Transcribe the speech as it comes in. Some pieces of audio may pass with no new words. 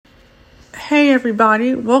Hey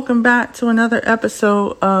everybody, welcome back to another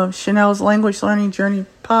episode of Chanel's Language Learning Journey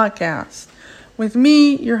podcast with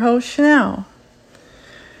me, your host Chanel,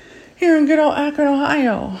 here in good old Akron,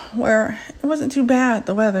 Ohio, where it wasn't too bad,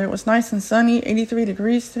 the weather. It was nice and sunny, 83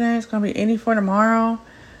 degrees today. It's going to be 84 tomorrow.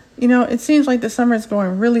 You know, it seems like the summer is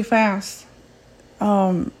going really fast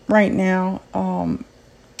right now,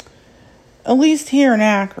 at least here in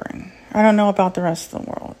Akron. I don't know about the rest of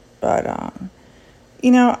the world, but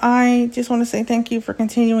I just want to say thank you for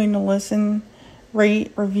continuing to listen,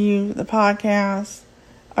 rate, review the podcast.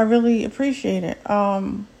 I really appreciate it.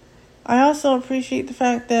 I also appreciate the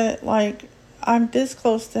fact that, I'm this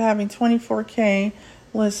close to having 24K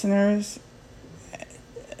listeners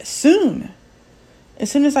soon. As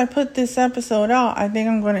soon as I put this episode out, I think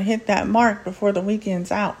I'm going to hit that mark before the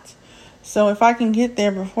weekend's out. So if I can get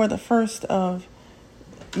there before the 1st of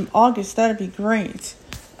August, that'd be great.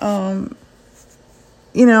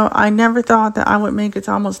 I never thought that I would make it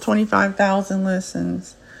to almost 25,000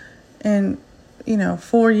 listens in,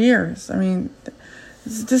 4 years. I mean,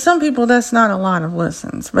 to some people, that's not a lot of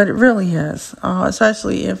listens, but it really is,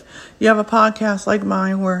 especially if you have a podcast like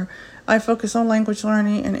mine where I focus on language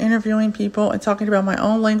learning and interviewing people and talking about my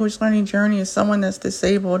own language learning journey as someone that's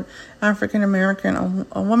disabled, African American,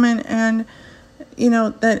 a woman, and,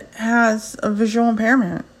 that has a visual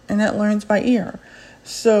impairment and that learns by ear.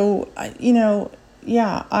 So,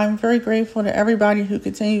 I'm very grateful to everybody who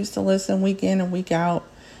continues to listen week in and week out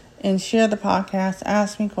and share the podcast,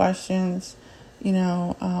 ask me questions,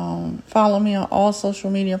 follow me on all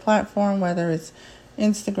social media platforms, whether it's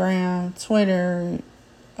Instagram, Twitter.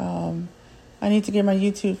 I need to get my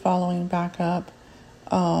YouTube following back up,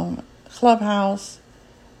 Clubhouse,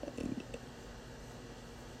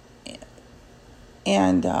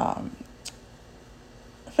 and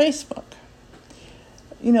Facebook.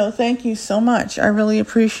 Thank you so much. I really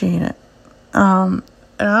appreciate it. And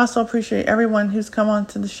I also appreciate everyone who's come on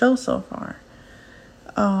to the show so far.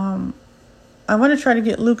 I want to try to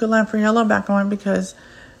get Luca Lampriello back on because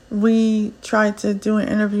we tried to do an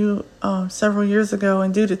interview several years ago,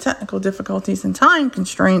 and due to technical difficulties and time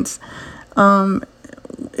constraints,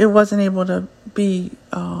 it wasn't able to be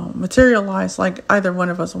materialized like either one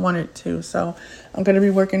of us wanted to. So I'm going to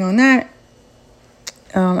be working on that.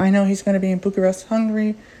 I know he's going to be in Bucharest,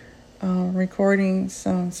 Hungary, recording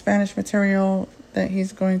some Spanish material that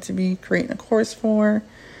he's going to be creating a course for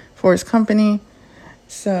his company.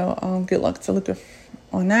 So good luck to Luca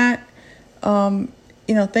on that.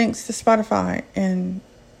 Thanks to Spotify and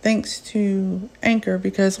thanks to Anchor,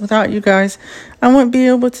 because without you guys, I wouldn't be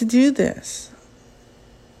able to do this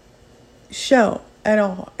show at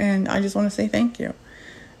all. And I just want to say thank you.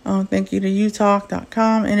 Thank you to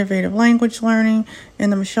utalk.com, Innovative Language Learning,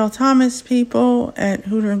 and the Michelle Thomas people at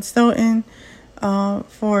Hooter and Stoughton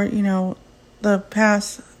for, the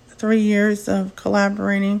past 3 years of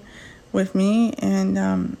collaborating with me,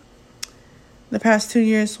 and the past 2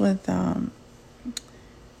 years with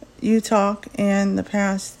uTalk, and the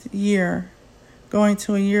past year, going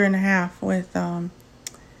to a year and a half with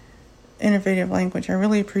Innovative Language. I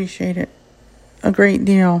really appreciate it a great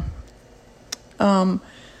deal.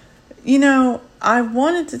 I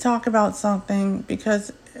wanted to talk about something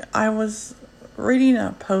because I was reading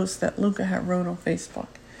a post that Luca had wrote on Facebook,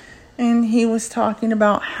 and he was talking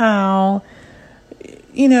about how,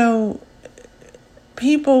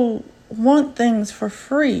 people want things for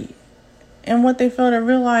free. And what they fail to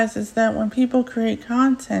realize is that when people create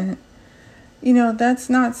content, that's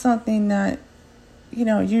not something that,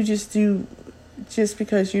 you just do just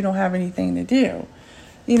because you don't have anything to do.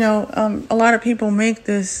 A lot of people make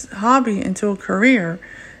this hobby into a career.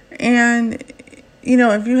 And,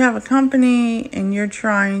 if you have a company and you're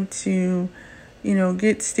trying to,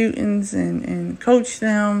 get students and coach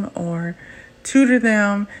them or tutor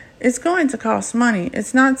them, it's going to cost money.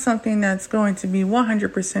 It's not something that's going to be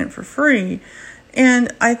 100% for free.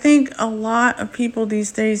 And I think a lot of people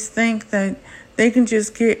these days think that they can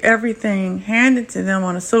just get everything handed to them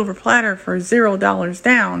on a silver platter for $0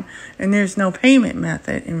 down, and there's no payment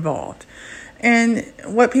method involved. And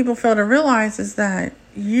what people fail to realize is that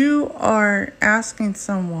you are asking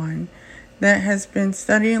someone that has been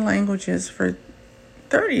studying languages for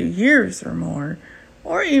 30 years or more,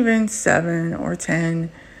 or even 7 or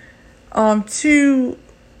 10, to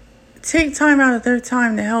take time out of their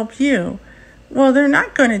time to help you. Well, they're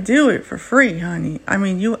not going to do it for free, honey. I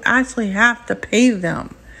mean, you actually have to pay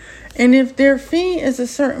them. And if their fee is a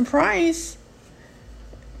certain price,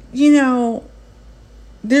 there's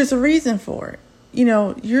a reason for it.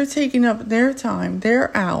 You're taking up their time,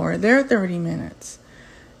 their hour, their 30 minutes,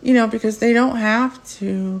 because they don't have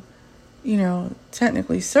to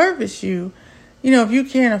technically service you. If you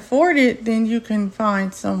can't afford it, then you can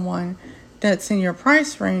find someone that's in your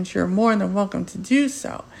price range. You're more than welcome to do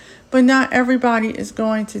so. But not everybody is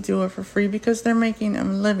going to do it for free because they're making a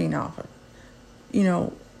living off of,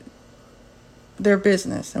 their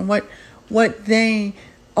business and what they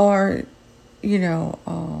are,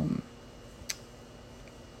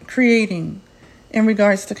 creating in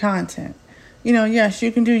regards to content. Yes,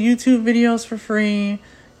 you can do YouTube videos for free.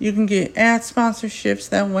 You can get ad sponsorships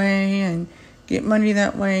that way and get money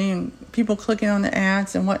that way, and people clicking on the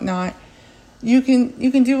ads and whatnot. You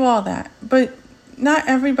can do all that, but not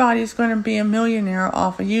everybody's going to be a millionaire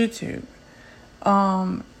off of YouTube.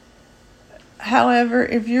 However,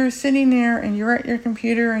 if you're sitting there and you're at your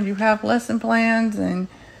computer and you have lesson plans and,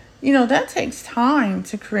 that takes time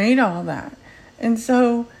to create all that. And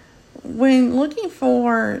so when looking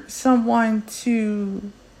for someone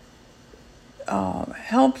to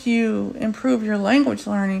help you improve your language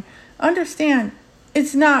learning, understand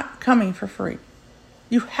it's not coming for free.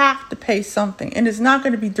 You have to pay something, and it's not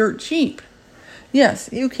going to be dirt cheap. Yes,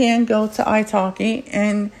 you can go to italki,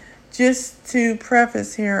 and just to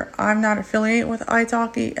preface here, I'm not affiliated with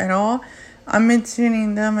italki at all. I'm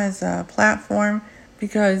mentioning them as a platform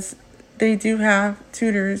because they do have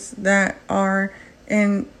tutors that are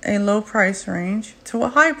in a low price range to a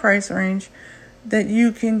high price range that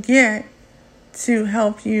you can get to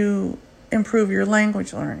help you improve your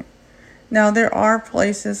language learning. Now, there are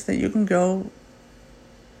places that you can go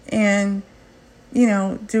and,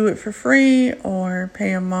 do it for free or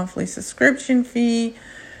pay a monthly subscription fee.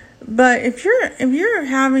 But if you're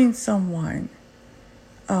having someone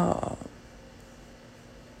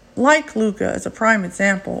like Luca as a prime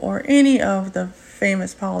example, or any of the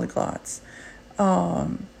famous polyglots,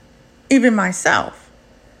 even myself,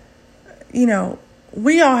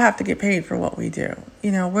 we all have to get paid for what we do.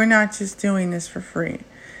 We're not just doing this for free.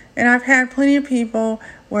 And I've had plenty of people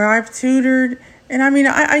where I've tutored, and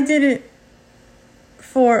I did it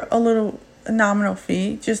for a little nominal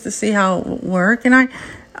fee just to see how it would work. And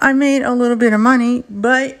I made a little bit of money,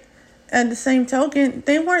 but at the same token,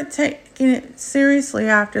 they weren't taking it seriously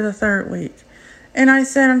after the third week. And I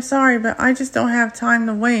said, I'm sorry, but I just don't have time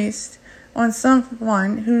to waste on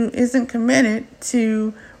someone who isn't committed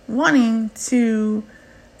to wanting to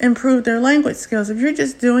improve their language skills. If you're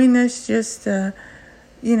just doing this just to,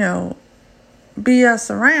 BS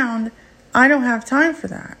around, I don't have time for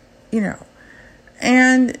that,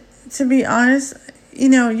 And to be honest,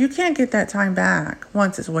 you can't get that time back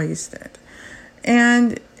once it's wasted.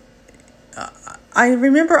 And I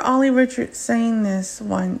remember Ollie Richards saying this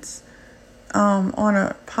once on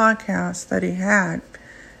a podcast that he had,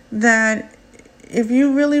 that if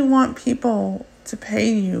you really want people to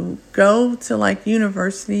pay you, go to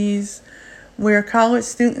universities where college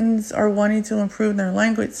students are wanting to improve their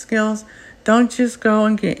language skills. Don't just go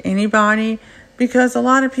and get anybody, because a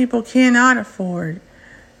lot of people cannot afford,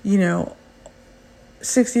 $60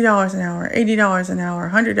 an hour, $80 an hour,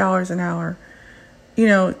 $100 an hour,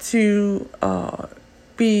 to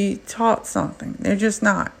be taught something. They're just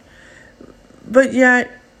not. But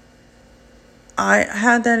yet, I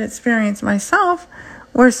had that experience myself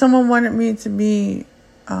where someone wanted me to be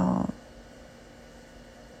an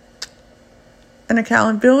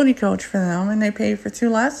accountability coach for them, and they paid for 2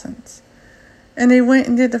 lessons. And they went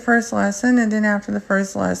and did the first lesson, and then after the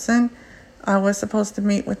first lesson, I was supposed to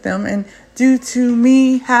meet with them. And due to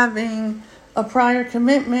me having a prior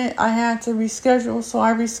commitment, I had to reschedule. So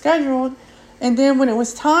I rescheduled. And then when it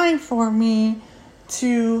was time for me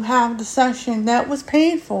to have the session that was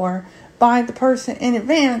paid for by the person in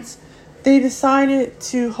advance, they decided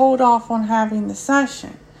to hold off on having the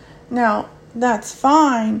session. Now, that's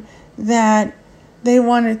fine that they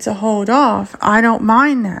wanted to hold off. I don't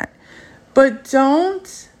mind that. But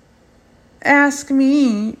don't ask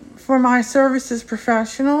me for my services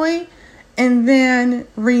professionally and then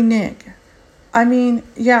renege.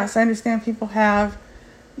 Yes, I understand people have,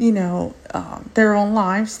 their own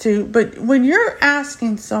lives too. But when you're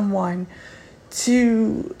asking someone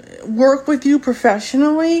to work with you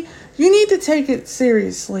professionally, you need to take it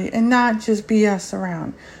seriously and not just BS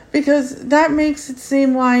around. Because that makes it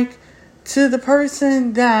seem like to the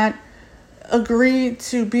person that agreed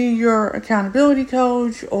to be your accountability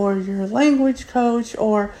coach or your language coach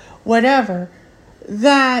or whatever,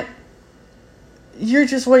 that you're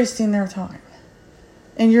just wasting their time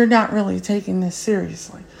and you're not really taking this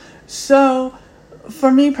seriously. So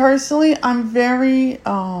for me personally, I'm very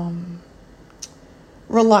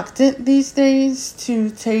reluctant these days to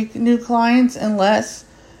take new clients unless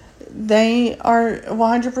they are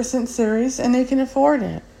 100% serious and they can afford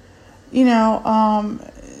it.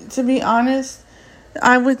 to be honest,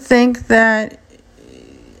 I would think that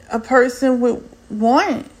a person would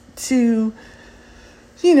want to,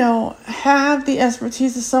 have the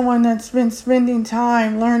expertise of someone that's been spending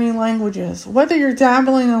time learning languages. Whether you're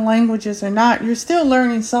dabbling in languages or not, you're still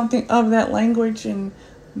learning something of that language and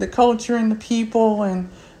the culture and the people and,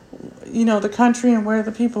 the country and where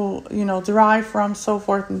the people, derive from, so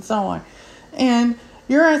forth and so on. And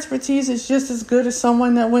your expertise is just as good as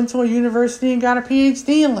someone that went to a university and got a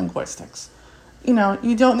PhD in linguistics.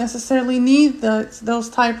 You don't necessarily need those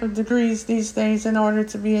type of degrees these days in order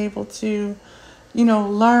to be able to,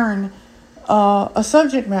 learn a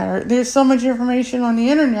subject matter. There's so much information on the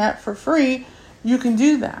internet for free, you can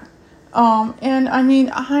do that. And I mean,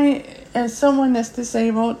 as someone that's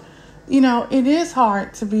disabled, it is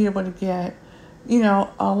hard to be able to get, a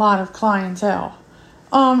lot of clientele.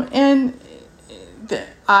 And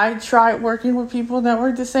I tried working with people that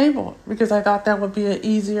were disabled because I thought that would be an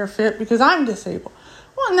easier fit because I'm disabled.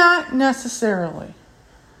 Well, not necessarily.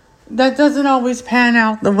 That doesn't always pan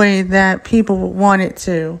out the way that people would want it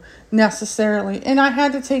to necessarily. And I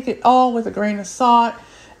had to take it all with a grain of salt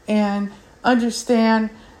and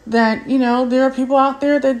understand that, there are people out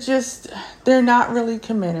there that they're not really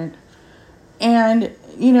committed. And,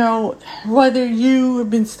 whether you have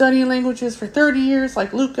been studying languages for 30 years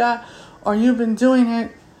like Luca, or you've been doing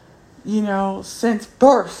it, since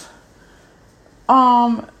birth,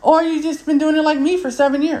 or you just been doing it like me for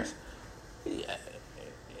 7 years.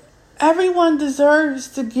 Everyone deserves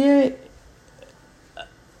to get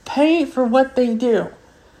paid for what they do.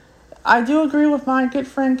 I do agree with my good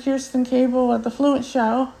friend Kirsten Cable at the Fluent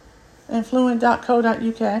Show and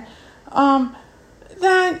fluent.co.uk,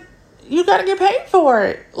 that you got to get paid for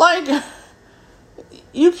it. Like,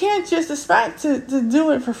 you can't just expect to do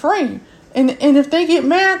it for free. And if they get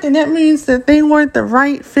mad, then that means that they weren't the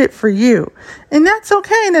right fit for you. And that's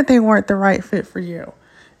okay that they weren't the right fit for you.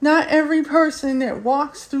 Not every person that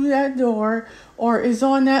walks through that door or is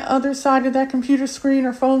on that other side of that computer screen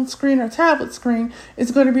or phone screen or tablet screen is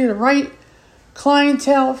going to be the right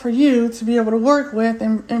clientele for you to be able to work with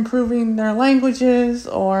in improving their languages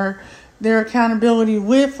or their accountability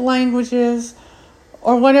with languages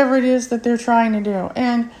or whatever it is that they're trying to do.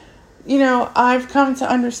 And I've come to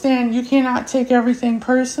understand you cannot take everything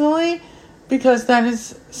personally because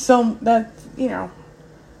that's somebody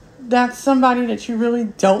that you really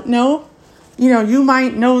don't know. You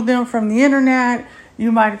might know them from the internet.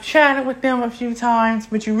 You might have chatted with them a few times,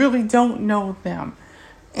 but you really don't know them.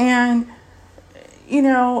 And,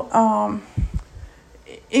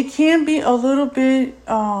 it can be a little bit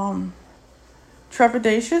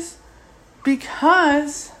trepidatious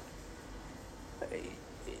because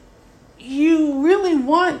you really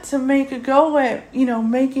want to make a go at,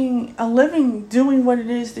 making a living doing what it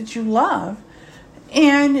is that you love.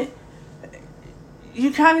 And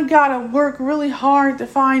you kind of got to work really hard to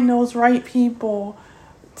find those right people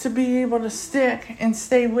to be able to stick and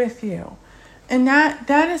stay with you. And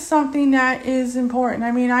that is something that is important.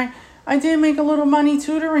 I mean, I did make a little money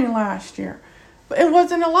tutoring last year. But it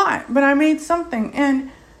wasn't a lot, but I made something.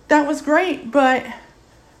 And that was great. But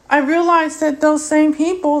I realized that those same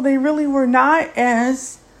people, they really were not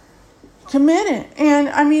as committed. And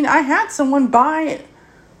I mean, I had someone buy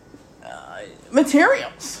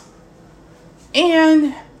materials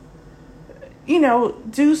and,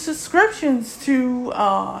 do subscriptions to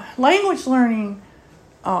language learning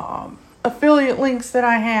affiliate links that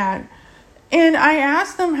I had. And I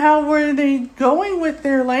asked them how were they going with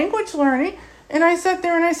their language learning. And I sat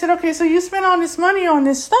there and I said, okay, so you spent all this money on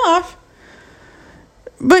this stuff,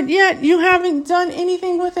 but yet you haven't done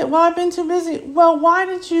anything with it. Well, I've been too busy. Well, why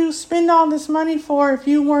did you spend all this money for if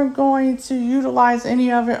you weren't going to utilize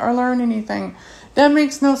any of it or learn anything? That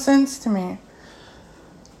makes no sense to me.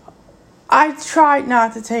 I tried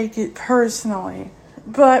not to take it personally,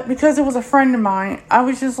 but because it was a friend of mine, I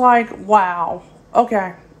was just like, wow,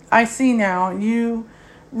 okay, I see now. You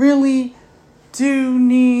really do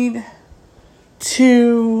need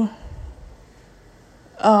to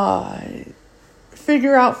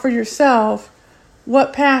figure out for yourself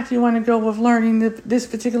what path you want to go with learning this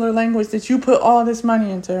particular language that you put all this money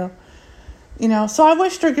into. So I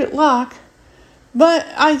wished her good luck, but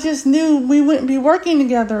I just knew we wouldn't be working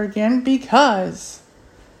together again because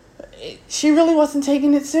she really wasn't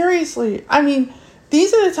taking it seriously. I mean,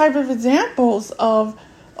 these are the type of examples of,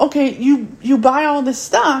 okay, you buy all this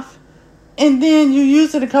stuff and then you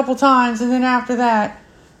use it a couple times and then after that,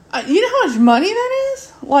 you know how much money that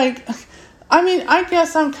is? Like, I mean, I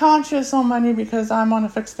guess I'm conscious on money because I'm on a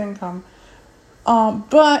fixed income.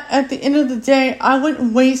 But at the end of the day, I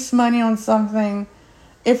wouldn't waste money on something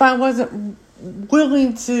if I wasn't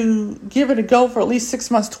willing to give it a go for at least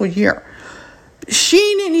 6 months to a year. She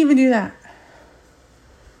didn't even do that.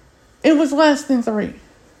 It was less than 3.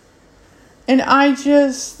 And I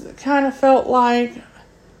just kind of felt like,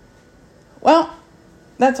 well,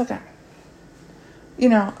 that's okay.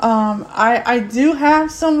 I do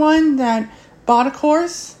have someone that bought a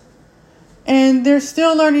course, and they're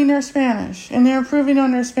still learning their Spanish, and they're improving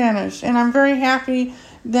on their Spanish. And I'm very happy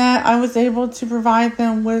that I was able to provide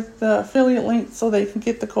them with the affiliate link so they can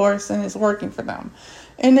get the course, and it's working for them.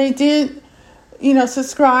 And they did,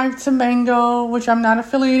 subscribe to Mango, which I'm not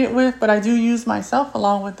affiliated with, but I do use myself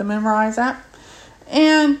along with the Memrise app.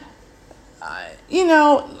 And,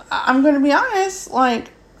 I'm going to be honest,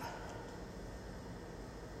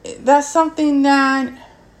 that's something that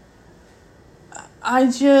I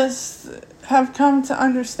just have come to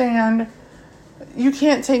understand. You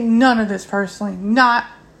can't take none of this personally, not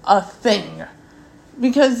a thing,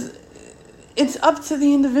 because it's up to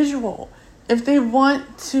the individual. If they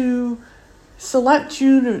want to select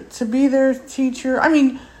you to be their teacher,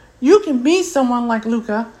 you can be someone like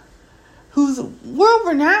Luca, who's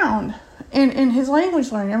world-renowned in his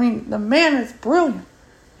language learning. The man is brilliant.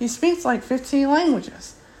 He speaks like 15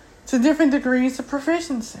 languages to different degrees of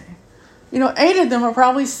proficiency. 8 of them are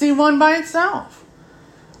probably C1 by itself.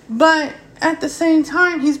 But at the same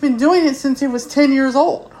time, he's been doing it since he was 10 years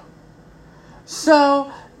old.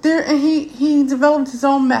 So he developed his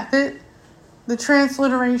own method, the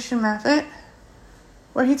transliteration method,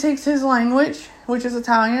 where he takes his language, which is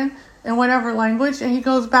Italian, in whatever language, and he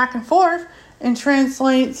goes back and forth and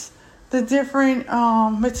translates the different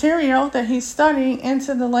material that he's studying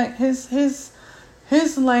into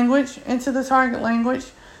his language, into the target language.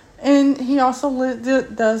 And he also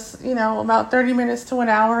does, about 30 minutes to an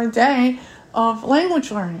hour a day of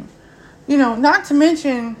language learning. Not to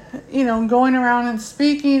mention, going around and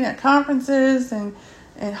speaking at conferences and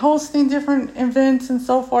hosting different events and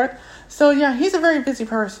so forth. So, yeah, he's a very busy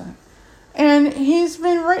person. And he's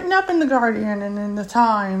been written up in The Guardian and in The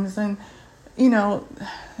Times and,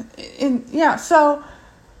 so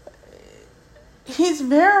he's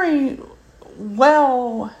very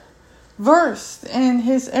well versed in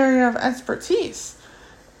his area of expertise.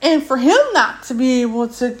 And for him not to be able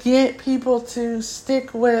to get people to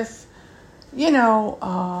stick with,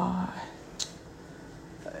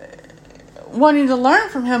 wanting to learn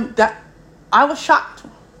from him, that I was shocked.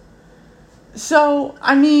 So,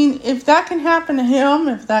 if that can happen to him,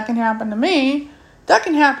 if that can happen to me, that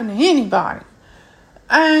can happen to anybody.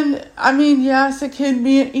 And, yes, it could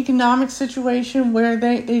be an economic situation where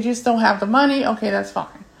they just don't have the money. Okay, that's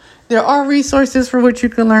fine. There are resources for which you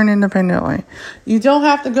can learn independently. You don't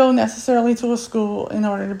have to go necessarily to a school in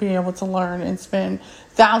order to be able to learn and spend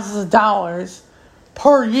thousands of dollars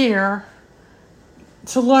per year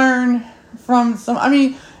to learn from some.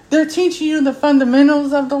 They're teaching you the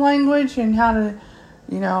fundamentals of the language and how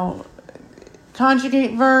to,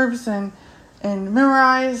 conjugate verbs and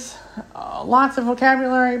memorize lots of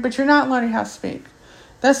vocabulary, but you're not learning how to speak.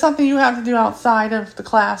 That's something you have to do outside of the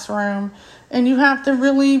classroom, and you have to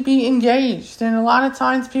really be engaged. And a lot of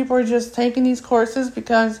times people are just taking these courses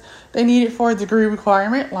because they need it for a degree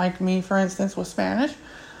requirement, like me, for instance, with Spanish.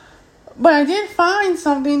 But I did find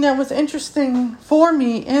something that was interesting for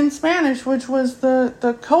me in Spanish, which was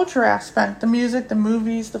the culture aspect, the music, the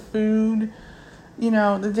movies, the food,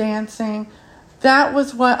 the dancing. That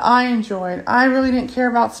was what I enjoyed. I really didn't care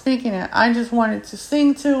about speaking it. I just wanted to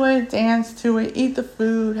sing to it, dance to it, eat the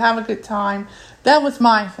food, have a good time. That was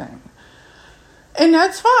my thing. And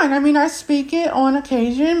that's fine. I speak it on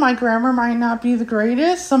occasion. My grammar might not be the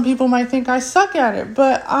greatest. Some people might think I suck at it,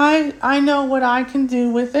 but I know what I can do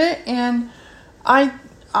with it, and I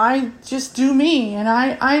just do me. And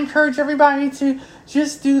I encourage everybody to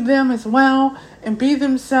just do them as well and be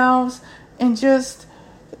themselves and just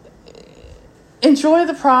enjoy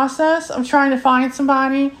the process of trying to find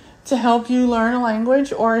somebody to help you learn a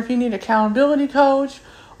language, or if you need an accountability coach,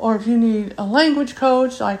 or if you need a language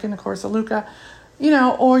coach, like in the course of Luca,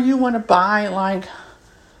 or you want to buy like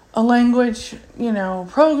a language,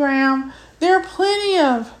 program. There are plenty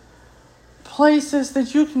of places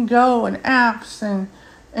that you can go, and apps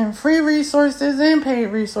and free resources and paid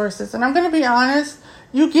resources. And I'm going to be honest,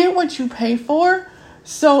 you get what you pay for.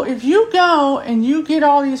 So if you go and you get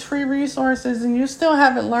all these free resources and you still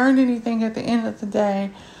haven't learned anything at the end of the day,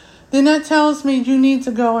 then that tells me you need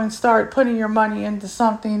to go and start putting your money into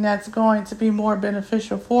something that's going to be more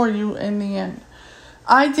beneficial for you in the end.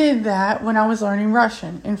 I did that when I was learning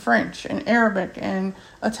Russian and French and Arabic and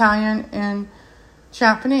Italian and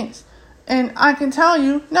Japanese. And I can tell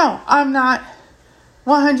you, no, I'm not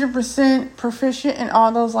 100% proficient in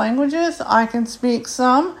all those languages. I can speak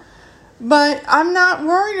some, but I'm not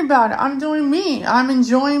worried about it. I'm doing me. I'm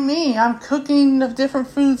enjoying me. I'm cooking the different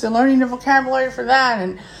foods and learning the vocabulary for that,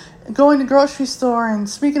 and going to the grocery store and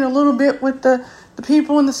speaking a little bit with the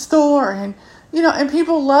people in the store, and and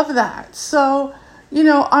people love that. So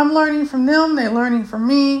I'm learning from them, they're learning from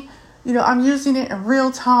me. I'm using it in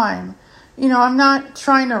real time. I'm not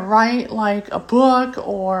trying to write like a book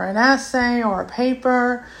or an essay or a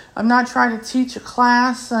paper. I'm not trying to teach a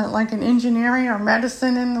class like in engineering or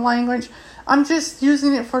medicine in the language. I'm just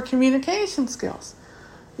using it for communication skills.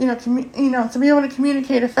 To be able to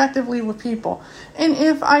communicate effectively with people. And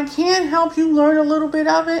if I can help you learn a little bit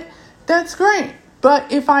of it, that's great.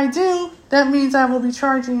 But if I do, that means I will be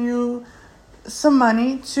charging you some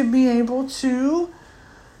money to be able to,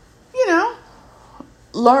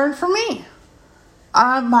 learn from me.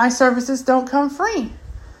 My services don't come free.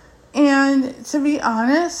 And to be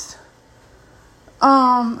honest,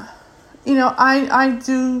 I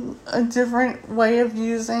do a different way of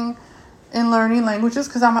using and learning languages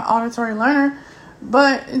because I'm an auditory learner,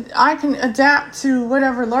 but I can adapt to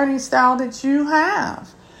whatever learning style that you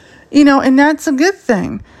have, and that's a good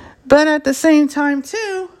thing. But at the same time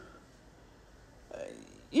too,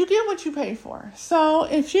 you get what you pay for. So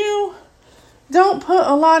if you don't put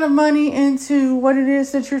a lot of money into what it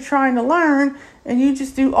is that you're trying to learn, and you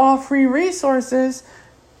just do all free resources,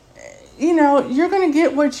 you're going to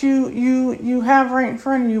get what you have right in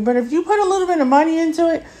front of you. But if you put a little bit of money into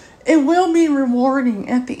it, it will be rewarding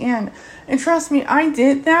at the end. And trust me, I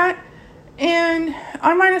did that. And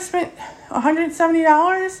I might have spent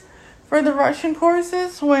 $170 for the Russian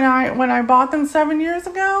courses when I bought them 7 years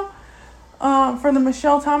ago for the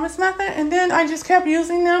Michelle Thomas method. And then I just kept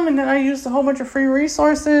using them. And then I used a whole bunch of free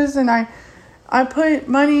resources. And I put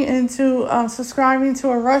money into subscribing to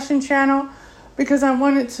a Russian channel because I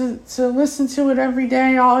wanted to listen to it every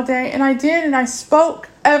day, all day. And I did. And I spoke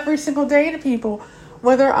every single day to people,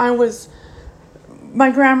 whether my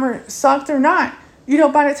grammar sucked or not.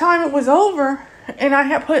 By the time it was over and I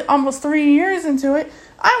had put almost 3 years into it,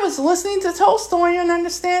 I was listening to Tolstoy and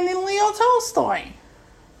understanding Leo Tolstoy.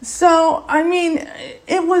 So,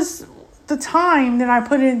 it was the time that I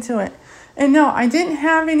put into it. And no, I didn't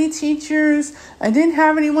have any teachers. I didn't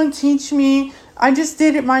have anyone teach me. I just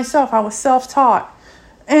did it myself. I was self-taught.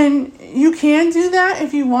 And you can do that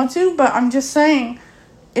if you want to, but I'm just saying,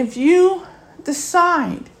 if you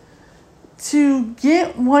decide to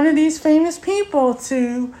get one of these famous people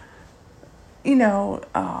to,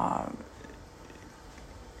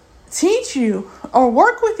 teach you or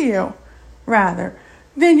work with you, rather,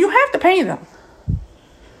 then you have to pay them.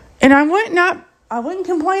 And I wouldn't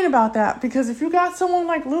complain about that, because if you got someone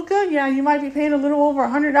like Luca, yeah, you might be paying a little over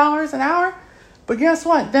 $100 an hour, but guess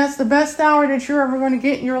what? That's the best hour that you're ever going to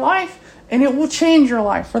get in your life, and it will change your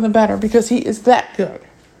life for the better because he is that good.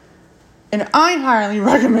 And I highly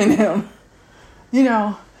recommend him.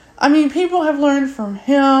 People have learned from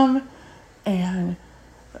him, and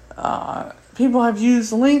people have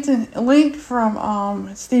used link from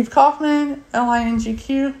Steve Kaufman,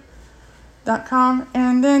 lingq.com.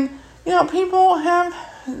 And then, people have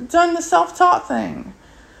done the self-taught thing,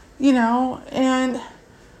 and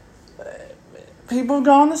people have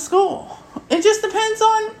gone to school. It just depends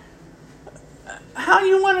on how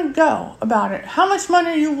you want to go about it. How much money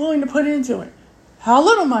are you willing to put into it? How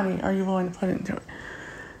little money are you willing to put into it?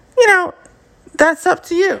 That's up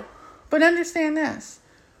to you. But understand this.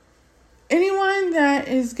 Anyone that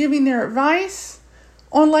is giving their advice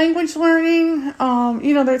on language learning,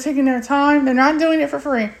 they're taking their time. They're not doing it for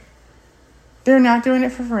free. They're not doing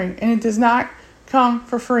it for free. And it does not come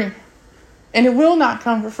for free. And it will not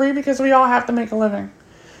come for free because we all have to make a living.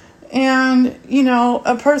 And,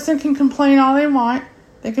 a person can complain all they want.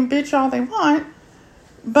 They can bitch all they want.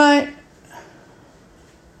 But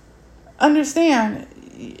understand,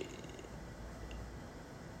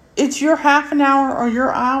 it's your half an hour or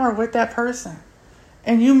your hour with that person.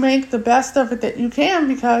 And you make the best of it that you can,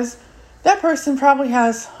 because that person probably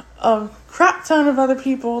has a crap ton of other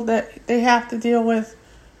people that they have to deal with,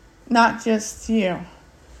 not just you.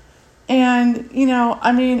 And,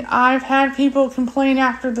 I've had people complain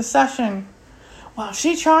after the session, well,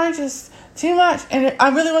 she charges too much. And I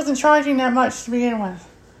really wasn't charging that much to begin with.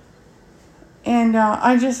 And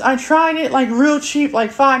I tried it like real cheap,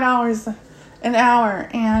 like $5 an hour.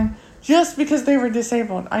 And just because they were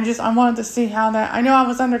disabled, I wanted to see how that, I know I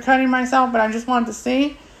was undercutting myself, but I just wanted to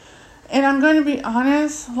see. And I'm going to be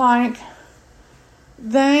honest,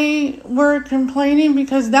 they were complaining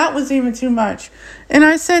because that was even too much. And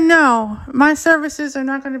I said, no, my services are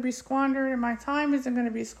not going to be squandered and my time isn't going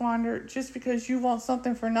to be squandered just because you want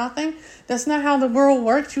something for nothing. That's not how the world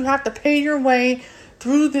works. You have to pay your way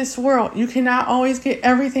through this world. You cannot always get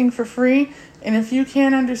everything for free. And if you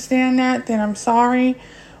can't understand that, then I'm sorry.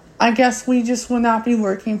 I guess we just will not be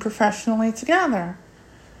working professionally together.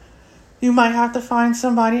 You might have to find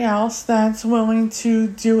somebody else that's willing to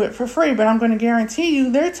do it for free. But I'm going to guarantee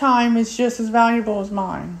you their time is just as valuable as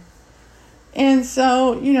mine. And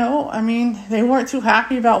so, they weren't too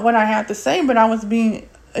happy about what I had to say, but I was being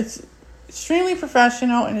extremely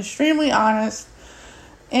professional and extremely honest.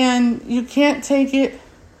 And you can't take it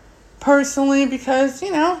personally because,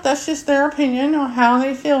 that's just their opinion on how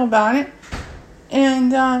they feel about it.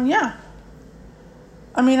 And, I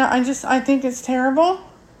think it's terrible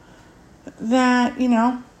that,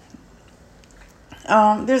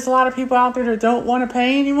 there's a lot of people out there that don't want to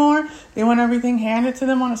pay anymore. They want everything handed to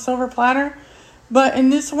them on a silver platter. But in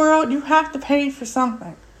this world, you have to pay for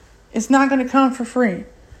something. It's not going to come for free.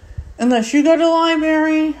 Unless you go to the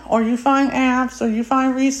library or you find apps or you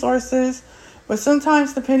find resources. But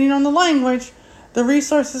sometimes, depending on the language, the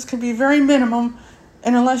resources can be very minimum.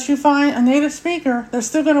 And unless you find a native speaker, they're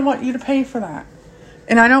still going to want you to pay for that.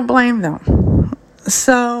 And I don't blame them.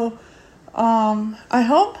 So, I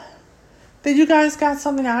hope that you guys got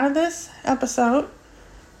something out of this episode.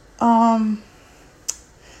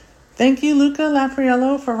 Thank you, Luca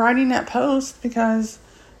Lapriello, for writing that post because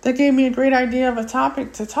that gave me a great idea of a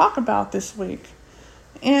topic to talk about this week.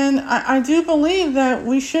 And I do believe that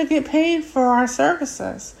we should get paid for our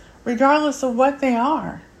services, regardless of what they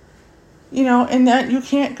are. And that you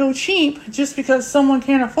can't go cheap just because someone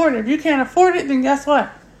can't afford it. If you can't afford it, then guess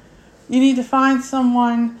what? You need to find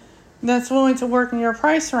someone that's willing to work in your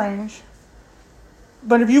price range.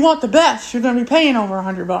 But if you want the best, you're going to be paying over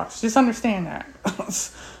 $100. Just understand that.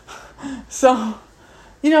 So,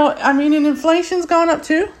 and inflation's gone up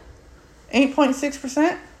too.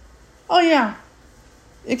 8.6%. Oh, yeah.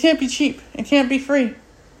 It can't be cheap. It can't be free.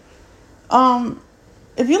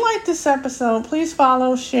 If you like this episode, please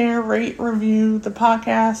follow, share, rate, review the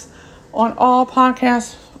podcast on all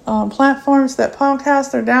podcast platforms that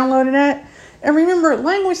podcasts are downloaded at. And remember,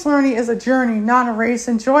 language learning is a journey, not a race.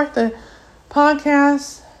 Enjoy the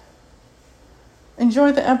podcast.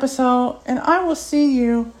 Enjoy the episode. And I will see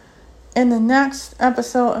you in the next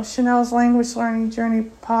episode of Chanel's Language Learning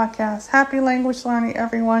Journey podcast. Happy language learning,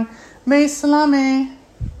 everyone. May salame.